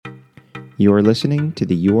You're listening to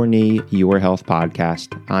the Your Knee, Your Health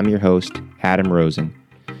podcast. I'm your host, Adam Rosen.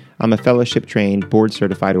 I'm a fellowship-trained,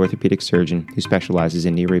 board-certified orthopedic surgeon who specializes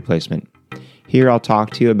in knee replacement. Here I'll talk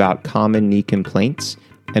to you about common knee complaints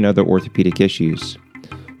and other orthopedic issues.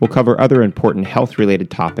 We'll cover other important health-related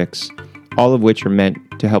topics, all of which are meant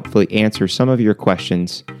to helpfully answer some of your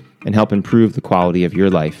questions and help improve the quality of your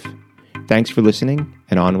life. Thanks for listening,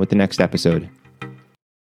 and on with the next episode.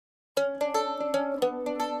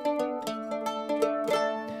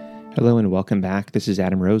 Hello and welcome back. This is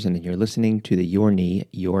Adam Rosen, and you're listening to the Your Knee,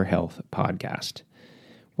 Your Health podcast.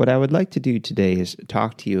 What I would like to do today is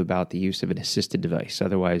talk to you about the use of an assisted device,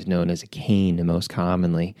 otherwise known as a cane most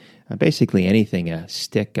commonly. Basically anything, a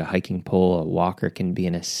stick, a hiking pole, a walker can be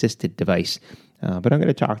an assisted device. But I'm going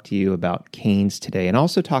to talk to you about canes today and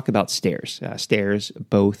also talk about stairs. Stairs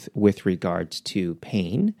both with regards to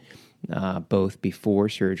pain, both before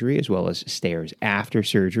surgery as well as stairs after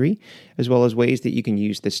surgery, as well as ways that you can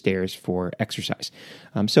use the stairs for exercise.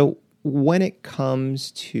 So when it comes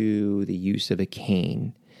to the use of a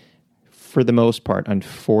cane, for the most part,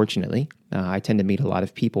 unfortunately, I tend to meet a lot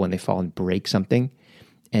of people when they fall and break something,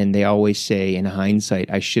 and they always say, in hindsight,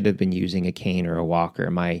 I should have been using a cane or a walker.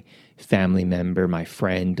 My family member, my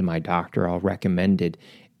friend, my doctor all recommended,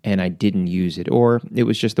 and I didn't use it, or it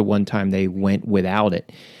was just the one time they went without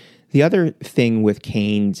it. The other thing with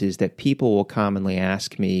canes is that people will commonly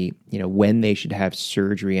ask me, when they should have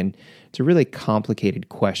surgery, and it's a really complicated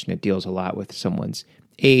question. It deals a lot with someone's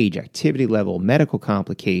age, activity level, medical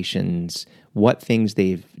complications, what things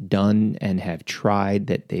they've done and have tried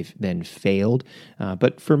that they've then failed.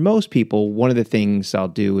 But for most people, one of the things I'll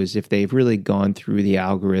do is if they've really gone through the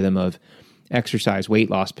algorithm of exercise, weight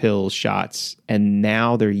loss, pills, shots, and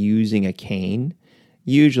now they're using a cane,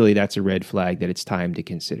 usually that's a red flag that it's time to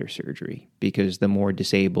consider surgery, because the more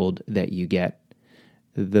disabled that you get,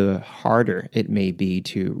 the harder it may be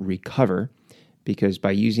to recover, because by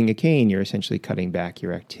using a cane, you're essentially cutting back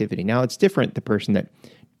your activity. Now, it's different, the person that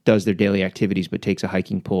does their daily activities but takes a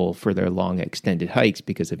hiking pole for their long extended hikes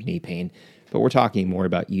because of knee pain, but we're talking more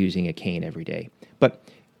about using a cane every day. But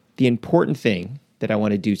the important thing that I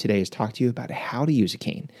want to do today is talk to you about how to use a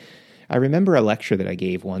cane. I remember a lecture that I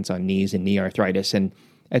gave once on knees and knee arthritis, and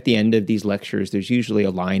at the end of these lectures, there's usually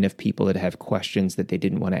a line of people that have questions that they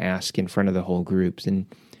didn't want to ask in front of the whole groups. And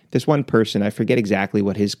this one person, I forget exactly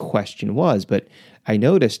what his question was, but I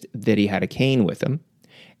noticed that he had a cane with him.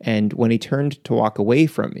 And when he turned to walk away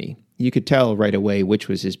from me, you could tell right away which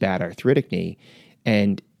was his bad arthritic knee.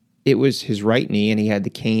 And it was his right knee, and he had the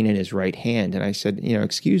cane in his right hand. And I said,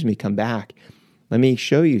 excuse me, come back. Let me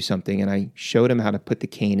show you something. And I showed him how to put the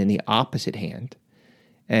cane in the opposite hand.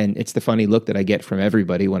 And it's the funny look that I get from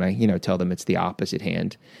everybody when I, tell them it's the opposite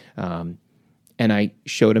hand. And I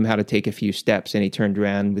showed him how to take a few steps, and he turned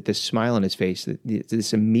around with this smile on his face,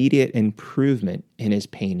 this immediate improvement in his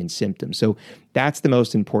pain and symptoms. So that's the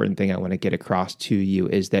most important thing I want to get across to you,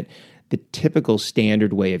 is that the typical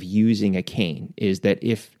standard way of using a cane is that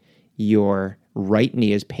if your right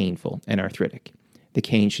knee is painful and arthritic, the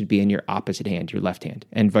cane should be in your opposite hand, your left hand,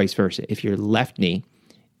 and vice versa. If your left knee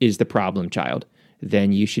is the problem child,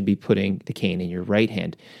 then you should be putting the cane in your right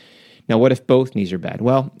hand. Now, what if both knees are bad?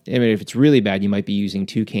 Well, if it's really bad, you might be using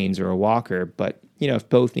two canes or a walker, but if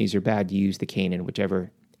both knees are bad, you use the cane in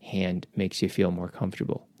whichever hand makes you feel more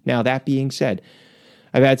comfortable. Now, that being said,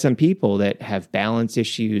 I've had some people that have balance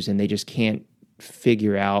issues and they just can't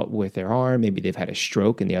figure out with their arm. Maybe they've had a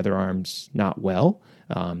stroke and the other arm's not well,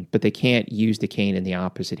 but they can't use the cane in the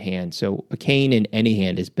opposite hand. So a cane in any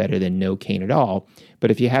hand is better than no cane at all.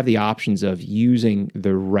 But if you have the options of using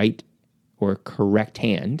the right or correct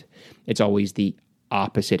hand, it's always the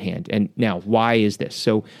opposite hand. And now, why is this?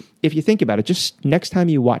 So if you think about it, just next time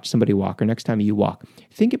you watch somebody walk or next time you walk,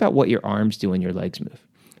 think about what your arms do and your legs move.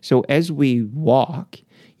 So as we walk,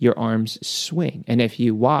 your arms swing. And if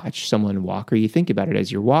you watch someone walk or you think about it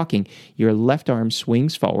as you're walking, your left arm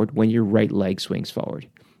swings forward when your right leg swings forward.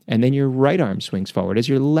 And then your right arm swings forward as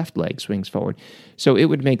your left leg swings forward. So it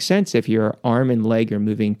would make sense if your arm and leg are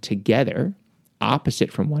moving together,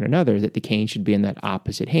 opposite from one another, that the cane should be in that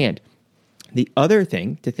opposite hand. The other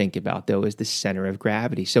thing to think about, though, is the center of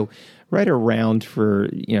gravity. So right around for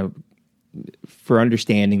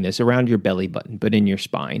understanding this, around your belly button, but in your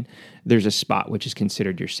spine, there's a spot which is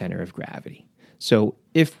considered your center of gravity. So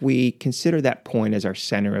if we consider that point as our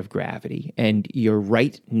center of gravity, and your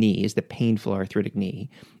right knee is the painful arthritic knee,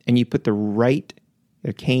 and you put the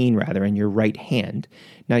cane in your right hand,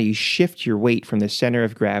 now you shift your weight from the center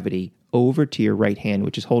of gravity over to your right hand,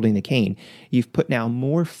 which is holding the cane. You've put now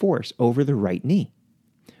more force over the right knee.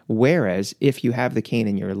 Whereas if you have the cane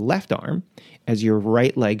in your left arm, as your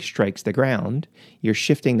right leg strikes the ground, you're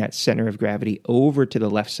shifting that center of gravity over to the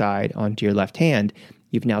left side onto your left hand.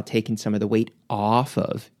 You've now taken some of the weight off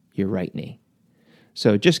of your right knee.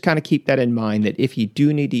 So just kind of keep that in mind, that if you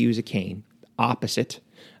do need to use a cane, opposite,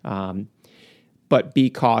 but be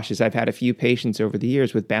cautious. I've had a few patients over the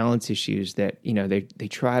years with balance issues that, they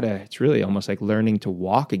try to, it's really almost like learning to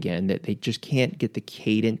walk again, that they just can't get the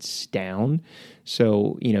cadence down.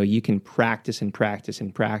 So, you can practice and practice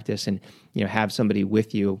and practice and, have somebody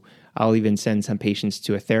with you. I'll even send some patients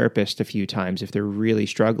to a therapist a few times if they're really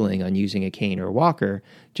struggling on using a cane or a walker,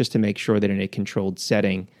 just to make sure that in a controlled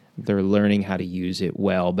setting, they're learning how to use it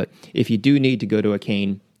well. But if you do need to go to a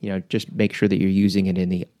cane, just make sure that you're using it in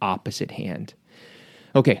the opposite hand.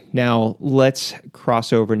 Okay, now let's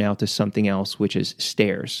cross over now to something else, which is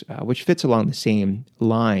stairs, which fits along the same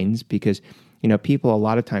lines because, people a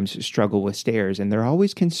lot of times struggle with stairs and they're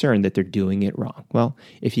always concerned that they're doing it wrong. Well,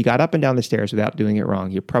 if you got up and down the stairs without doing it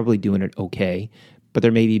wrong, you're probably doing it okay, but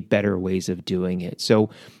there may be better ways of doing it. So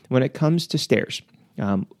when it comes to stairs,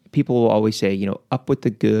 people will always say, up with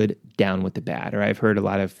the good, down with the bad. Or I've heard a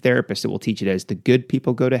lot of therapists that will teach it as the good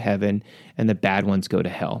people go to heaven and the bad ones go to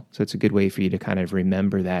hell. So it's a good way for you to kind of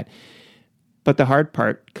remember that. But the hard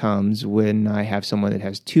part comes when I have someone that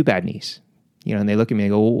has two bad knees, and they look at me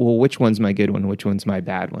and go, well, which one's my good one? Which one's my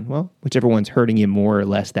bad one? Well, whichever one's hurting you more or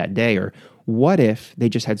less that day. Or what if they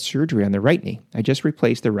just had surgery on the right knee? I just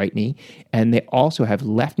replaced the right knee and they also have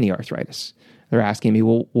left knee arthritis. They're asking me,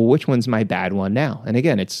 well, which one's my bad one now? And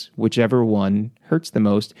again, it's whichever one hurts the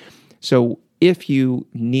most. So if you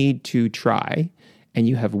need to try and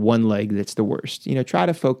you have one leg that's the worst, try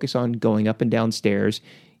to focus on going up and down stairs,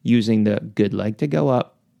 using the good leg to go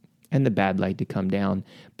up and the bad leg to come down.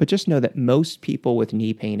 But just know that most people with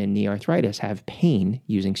knee pain and knee arthritis have pain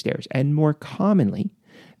using stairs. And more commonly,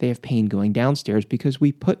 they have pain going downstairs because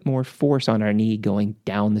we put more force on our knee going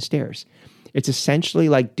down the stairs. It's essentially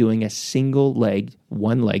like doing a single leg,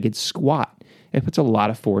 one-legged squat. It puts a lot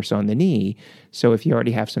of force on the knee. So if you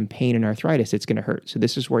already have some pain and arthritis, it's going to hurt. So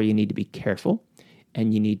this is where you need to be careful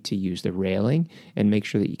and you need to use the railing and make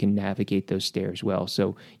sure that you can navigate those stairs well.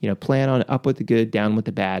 So, plan on up with the good, down with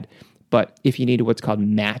the bad. But if you need what's called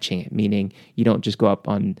matching it, meaning you don't just go up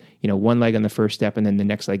on, one leg on the first step and then the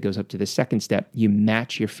next leg goes up to the second step, you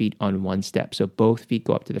match your feet on one step. So both feet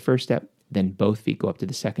go up to the first step, then both feet go up to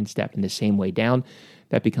the second step in the same way down.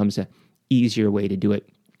 That becomes an easier way to do it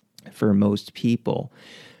for most people.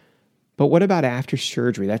 But what about after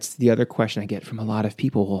surgery? That's the other question I get from a lot of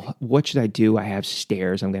people. Well, what should I do? I have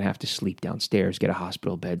stairs. I'm going to have to sleep downstairs, get a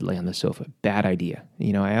hospital bed, lay on the sofa. Bad idea.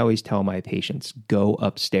 I always tell my patients, go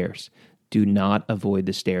upstairs. Do not avoid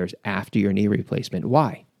the stairs after your knee replacement.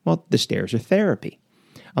 Why? Well, the stairs are therapy.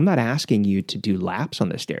 I'm not asking you to do laps on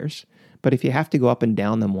the stairs, but if you have to go up and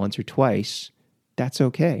down them once or twice, that's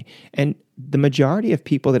okay. And the majority of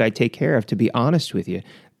people that I take care of, to be honest with you,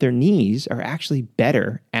 their knees are actually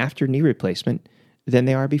better after knee replacement than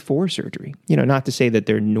they are before surgery. Not to say that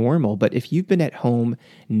they're normal, but if you've been at home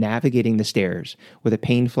navigating the stairs with a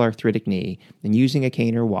painful arthritic knee and using a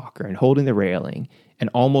cane or walker and holding the railing and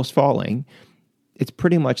almost falling, it's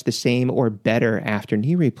pretty much the same or better after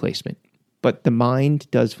knee replacement. But the mind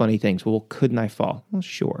does funny things. Well, couldn't I fall? Well,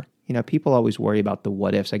 sure. People always worry about the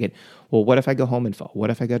what ifs. I get, well, what if I go home and fall? What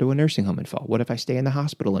if I go to a nursing home and fall? What if I stay in the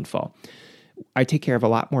hospital and fall? I take care of a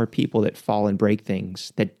lot more people that fall and break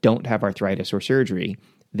things that don't have arthritis or surgery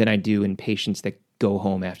than I do in patients that go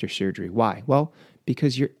home after surgery. Why? Well,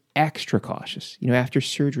 because you're extra cautious. After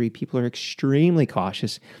surgery, people are extremely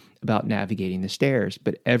cautious about navigating the stairs.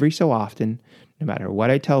 But every so often, no matter what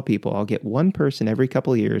I tell people, I'll get one person every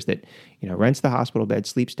couple of years that, rents the hospital bed,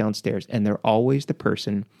 sleeps downstairs, and they're always the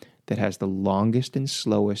person that has the longest and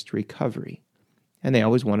slowest recovery. And they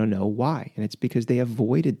always want to know why. And it's because they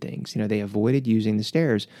avoided things. They avoided using the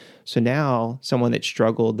stairs. So now someone that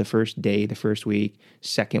struggled the first day, the first week,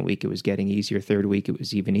 second week, it was getting easier. Third week, it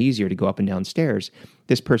was even easier to go up and down stairs.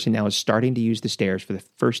 This person now is starting to use the stairs for the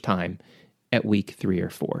first time at week 3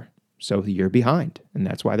 or 4. So you're behind. And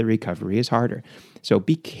that's why the recovery is harder. So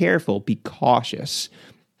be careful, be cautious,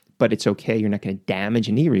 but it's okay. You're not going to damage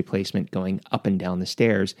a knee replacement going up and down the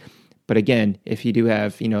stairs. But again, if you do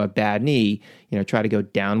have, a bad knee, try to go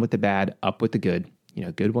down with the bad, up with the good.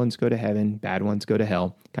 Good ones go to heaven, bad ones go to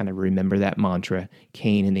hell. Kind of remember that mantra,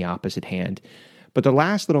 cane in the opposite hand. But the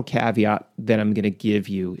last little caveat that I'm going to give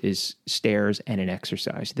you is stairs and an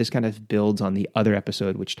exercise. This kind of builds on the other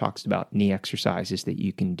episode, which talks about knee exercises that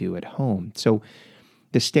you can do at home. So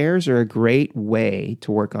The stairs are a great way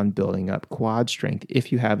to work on building up quad strength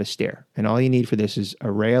if you have a stair. And all you need for this is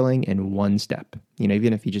a railing and one step.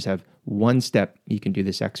 Even if you just have one step, you can do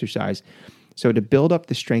this exercise. So to build up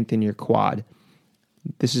the strength in your quad,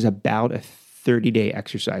 this is about a 30-day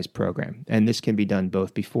exercise program. And this can be done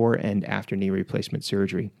both before and after knee replacement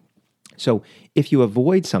surgery. So if you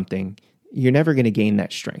avoid something, you're never going to gain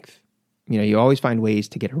that strength. You always find ways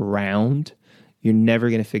to get around. You're never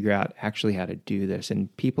going to figure out actually how to do this.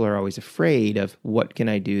 And people are always afraid of, what can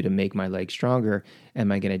I do to make my leg stronger?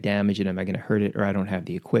 Am I going to damage it? Am I going to hurt it? Or I don't have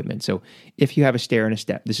the equipment. So if you have a stair and a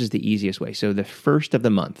step, this is the easiest way. So the first of the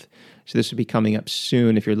month, so this will be coming up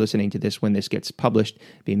soon if you're listening to this when this gets published,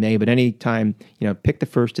 be May. But anytime, pick the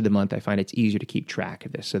first of the month. I find it's easier to keep track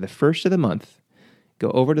of this. So the first of the month, go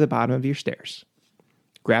over to the bottom of your stairs,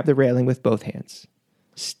 grab the railing with both hands,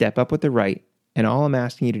 step up with the right. And all I'm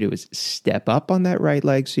asking you to do is step up on that right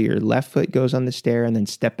leg so your left foot goes on the stair, and then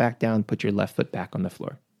step back down, put your left foot back on the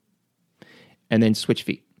floor. And then switch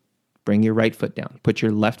feet. Bring your right foot down. Put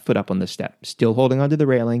your left foot up on the step. Still holding onto the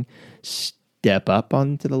railing. Step up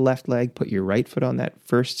onto the left leg. Put your right foot on that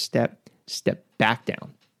first step. Step back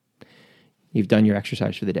down. You've done your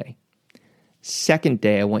exercise for the day. Second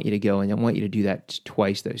day, I want you to go, and I want you to do that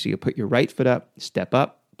twice, though. So you put your right foot up, step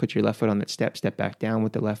up. Put your left foot on that step back down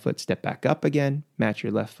with the left foot, step back up again, match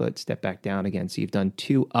your left foot, step back down again. So you've done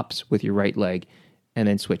 2 ups with your right leg, and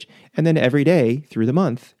then switch. And then every day through the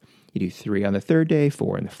month, you do 3 on the 3rd day,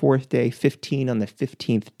 4 on the 4th day, 15 on the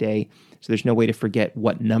 15th day. So there's no way to forget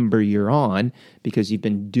what number you're on because you've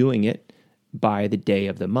been doing it by the day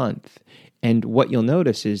of the month. And what you'll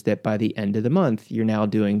notice is that by the end of the month, you're now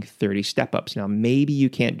doing 30 step-ups. Now, maybe you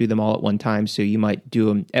can't do them all at one time, so you might do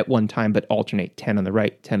them at one time, but alternate 10 on the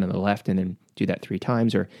right, 10 on the left, and then do that 3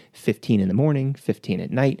 times, or 15 in the morning, 15 at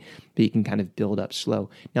night, but you can kind of build up slow.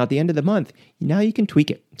 Now, at the end of the month, now you can tweak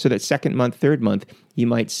it. So that second month, third month, you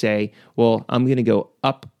might say, well, I'm going to go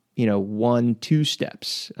up 1, 2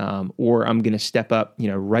 steps, or I'm going to step up,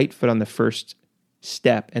 right foot on the first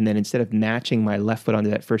step, and then instead of matching my left foot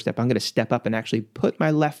onto that first step, I'm going to step up and actually put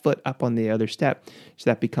my left foot up on the other step. So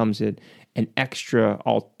that becomes an extra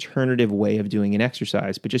alternative way of doing an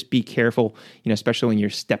exercise. But just be careful, especially when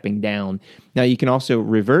you're stepping down. Now, you can also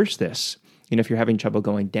reverse this. If you're having trouble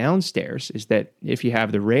going downstairs, is that if you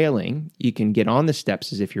have the railing, you can get on the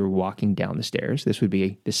steps as if you're walking down the stairs. This would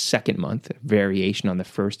be the second month, a variation on the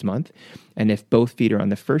first month. And if both feet are on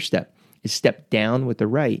the first step, is step down with the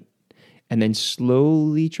right, and then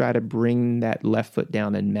slowly try to bring that left foot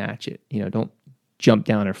down and match it. Don't jump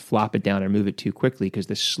down or flop it down or move it too quickly, because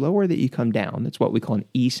the slower that you come down, that's what we call an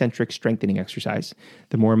eccentric strengthening exercise,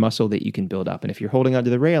 the more muscle that you can build up. And if you're holding onto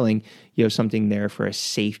the railing, you have something there for a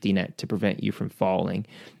safety net to prevent you from falling.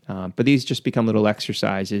 But these just become little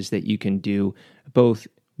exercises that you can do both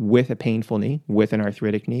with a painful knee, with an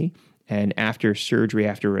arthritic knee, and after surgery,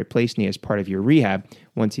 after a replaced knee as part of your rehab,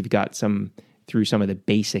 once you've got through some of the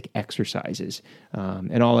basic exercises.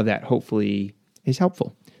 And all of that hopefully is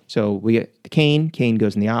helpful. So we get the cane. Cane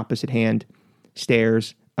goes in the opposite hand.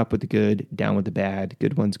 Stairs, up with the good, down with the bad.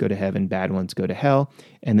 Good ones go to heaven, bad ones go to hell.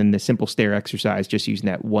 And then the simple stair exercise, just using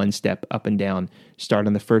that one step up and down. Start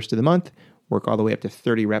on the first of the month, work all the way up to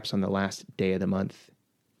 30 reps on the last day of the month.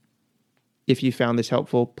 If you found this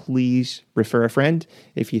helpful, please refer a friend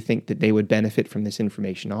if you think that they would benefit from this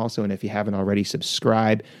information also. And if you haven't already,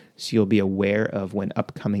 subscribe so you'll be aware of when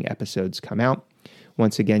upcoming episodes come out.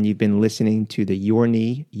 Once again, you've been listening to the Your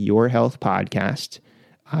Knee, Your Health podcast.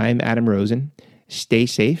 I'm Adam Rosen. Stay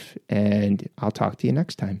safe, and I'll talk to you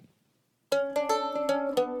next time.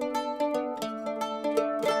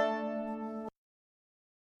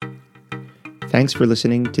 Thanks for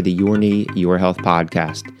listening to the Your Knee, Your Health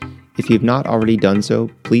podcast. If you've not already done so,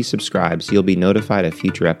 please subscribe so you'll be notified of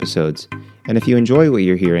future episodes. And if you enjoy what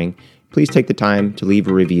you're hearing, please take the time to leave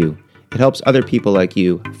a review. It helps other people like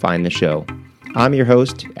you find the show. I'm your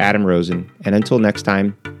host, Adam Rosen, and until next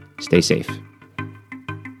time, stay safe.